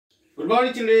Good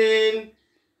morning children.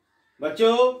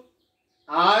 बच्चों,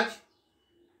 आज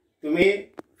तुम्हें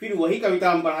फिर वही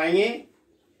कविता हम पढ़ाएंगे।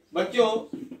 बच्चों,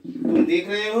 तुम देख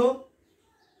रहे हो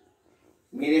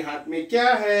मेरे हाथ में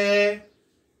क्या है?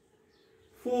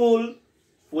 फूल।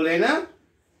 फूल है ना?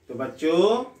 तो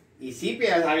बच्चों, इसी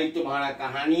पे आधारित तुम्हारा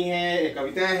कहानी है,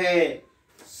 कविता है।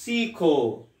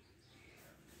 सीखो।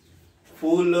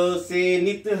 फूलों से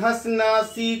नित हंसना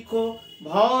सीखो,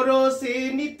 भौरों से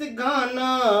नित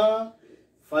गाना,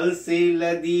 फल से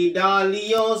लदी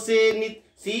डालियों से नित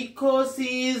सीखो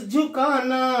शीश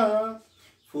झुकाना।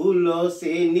 फूलों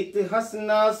से नित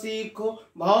हंसना सीखो,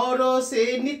 भौरों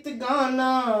से नित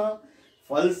गाना,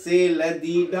 फल से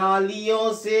लदी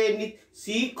डालियों से नित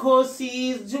सीखो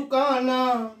शीश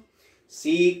झुकाना।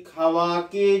 सीख हवा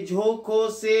के झोंकों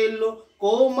से लो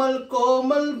कोमल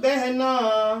कोमल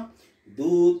बहना,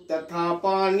 दूध तथा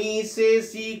पानी से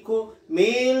सीखो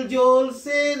मेल जोल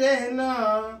से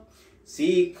रहना।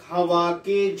 सीख हवा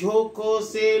के झोंकों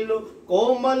से लो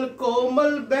कोमल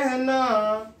कोमल बहना,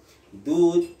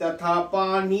 दूध तथा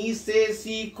पानी से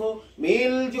सीखो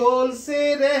मेल जोल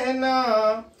से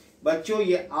रहना। बच्चों,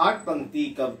 ये 8 पंक्ति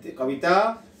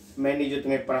कविता मैंने जो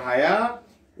तुम्हें पढ़ाया,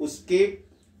 उसके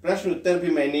प्रश्न उत्तर भी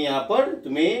मैंने यहाँ पर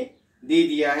तुम्हें दे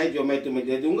दिया है, जो मैं तुम्हें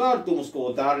दे दूंगा और तुम उसको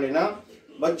उतार लेना।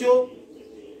 बच्चों,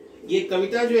 ये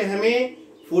कविता जो है हमें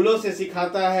फूलों से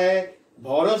सिखाता है,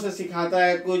 भौरों से सिखाता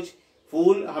है। कुछ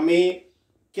फूल हमें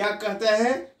क्या कहता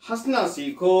है? हंसना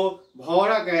सीखो।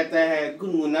 भौरा कहता है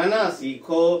गुनगुनाना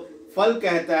सीखो। फल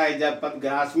कहता है जब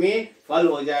पतघास में फल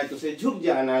हो जाए तो उसे झुक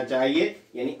जाना चाहिए,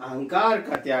 यानी अहंकार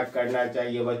का त्याग करना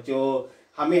चाहिए। बच्चों,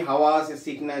 हमें हवा से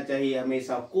सीखना चाहिए,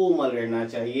 हमेशा कोमल रहना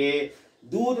चाहिए।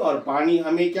 दूध और पानी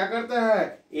हमें क्या करता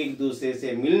है? एक दूसरे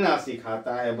से मिलना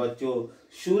सिखाता है। बच्चों,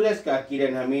 सूरज का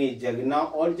किरण हमें जगना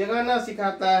और जगाना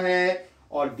सिखाता है,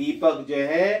 और दीपक जो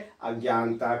है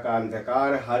अज्ञानता का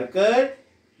अंधकार हर कर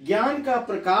ज्ञान का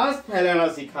प्रकाश फैलाना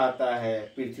सिखाता है।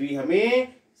 पृथ्वी हमें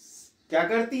क्या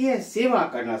करती है? सेवा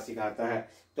करना सिखाता है।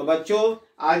 तो बच्चों,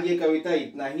 आज ये कविता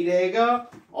इतना ही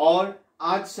रहेगा। और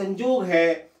आज संजोग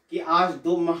है कि आज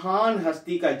 2 महान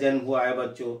हस्ती का जन्म हुआ है।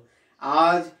 बच्चों,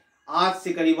 आज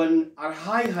से करीबन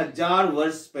 2500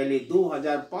 वर्ष पहले,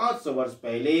 2500 वर्ष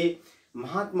पहले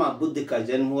महात्मा बुद्ध का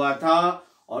जन्म हुआ था।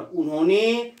 और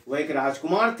वह एक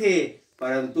राजकुमार थे,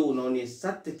 परंतु उन्होंने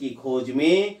सत्य की खोज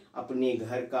में अपने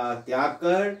घर का त्याग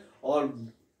कर और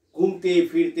घूमते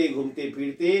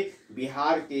फिरते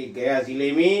बिहार के गया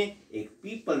जिले में एक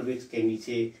पीपल वृक्ष के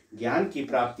नीचे ज्ञान की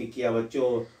प्राप्ति किया।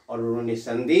 बच्चों, और उन्होंने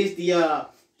संदेश दिया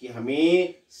कि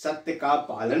हमें सत्य का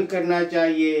पालन करना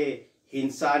चाहिए,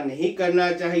 हिंसा नहीं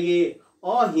करना चाहिए,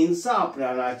 अहिंसा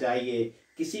अपनाना चाहिए,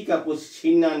 किसी का कुछ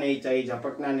छीनना नहीं चाहिए,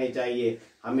 झपटना नहीं चाहिए,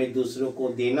 हमें दूसरों को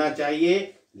देना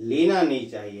चाहिए, लेना नहीं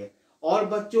चाहिए। और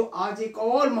बच्चों, आज एक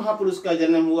और महापुरुष का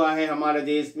जन्म हुआ है हमारे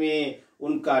देश में।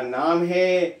 उनका नाम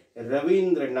है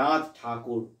रविंद्रनाथ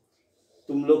ठाकुर।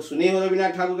 तुम लोग सुने हो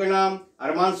रविंद्रनाथ ठाकुर का नाम?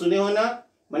 अरमान सुने हो ना?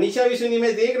 मनीषा भी सुनी,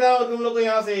 मैं देख रहा हूं तुम लोग को,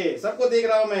 यहाँ से सबको देख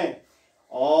रहा हूं मैं।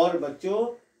 और बच्चों,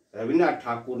 रविंद्रनाथ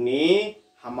ठाकुर ने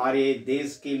हमारे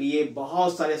देश के लिए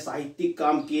बहुत सारे साहित्यिक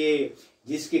काम किए,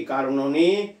 जिसके कारण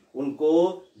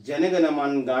उनको जनगण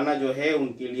मन गाना जो है,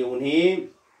 उनके लिए उन्हें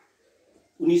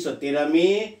 1913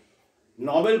 में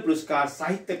नोबेल पुरस्कार,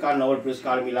 साहित्य का नोबेल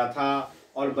पुरस्कार मिला था।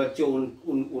 और बच्चों,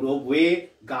 वे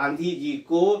गांधी जी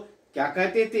को क्या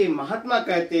कहते थे? महात्मा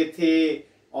कहते थे।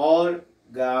 और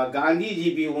गांधी जी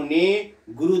भी उन्हें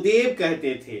गुरुदेव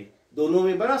कहते थे। दोनों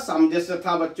में बड़ा सामंजस्य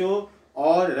था बच्चों।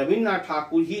 और रविंद्रनाथ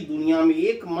ठाकुर ही दुनिया में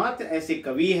एकमात्र ऐसे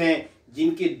कवि हैं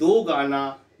जिनके 2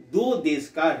 गाना 2 देश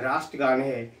का राष्ट्रगान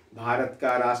है। भारत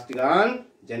का राष्ट्रगान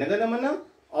जनगण मन,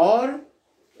 और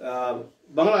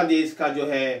बांग्लादेश का जो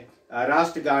है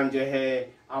राष्ट्रगान जो है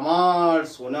अमार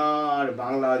सोनार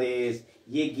बांग्लादेश।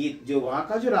 ये गीत जो वहाँ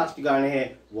का जो राष्ट्रगान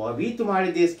है, वह भी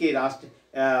तुम्हारे देश के राष्ट्र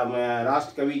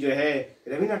कवि जो है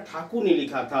रविंद्रनाथ ठाकुर ने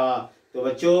लिखा था। तो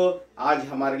बच्चों, आज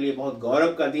हमारे लिए बहुत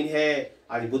गौरव का दिन है।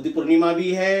 आज बुद्ध पूर्णिमा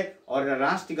भी है, और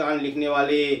राष्ट्रगान लिखने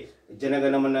वाले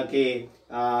जनगण मन के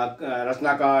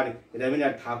रचनाकार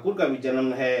रविंद्रनाथ ठाकुर का भी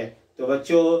जन्म है। तो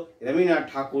बच्चों, रविंद्रनाथ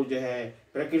ठाकुर जो है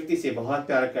प्रकृति से बहुत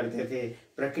प्यार करते थे,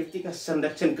 प्रकृति का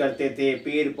संरक्षण करते थे,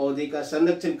 पेड़ पौधे का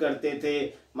संरक्षण करते थे,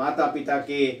 माता पिता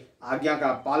के आज्ञा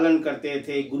का पालन करते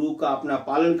थे, गुरु का अपना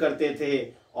पालन करते थे।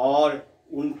 और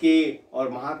उनके और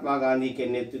महात्मा गांधी के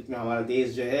नेतृत्व में हमारा देश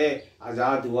जो है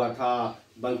आज़ाद हुआ था।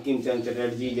 बंकिम चंद्र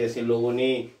चटर्जी जैसे लोगों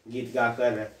ने गीत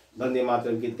गाकर, वंदे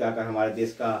मातरम गीत गाकर हमारे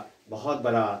देश का बहुत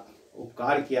बड़ा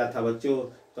उपकार किया था। बच्चों,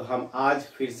 तो हम आज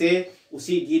फिर से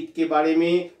उसी गीत के बारे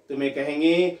में तुम्हें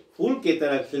कहेंगे। फूल के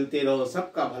तरह खिलते रहो,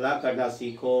 सबका भला करना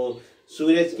सीखो,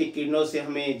 सूरज की किरणों से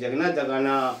हमें जगना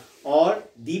जगाना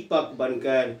और दीपक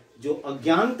बनकर जो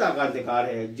अज्ञानता का अंधकार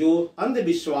है, जो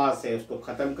अंधविश्वास है, उसको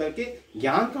खत्म करके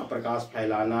ज्ञान का प्रकाश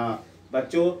फैलाना।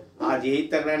 बच्चों आज यही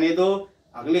तक रहने दो,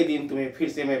 अगले दिन तुम्हें फिर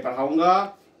से मैं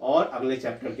पढ़ाऊंगा और अगले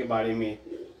चैप्टर के बारे में।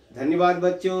 धन्यवाद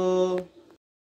बच्चों।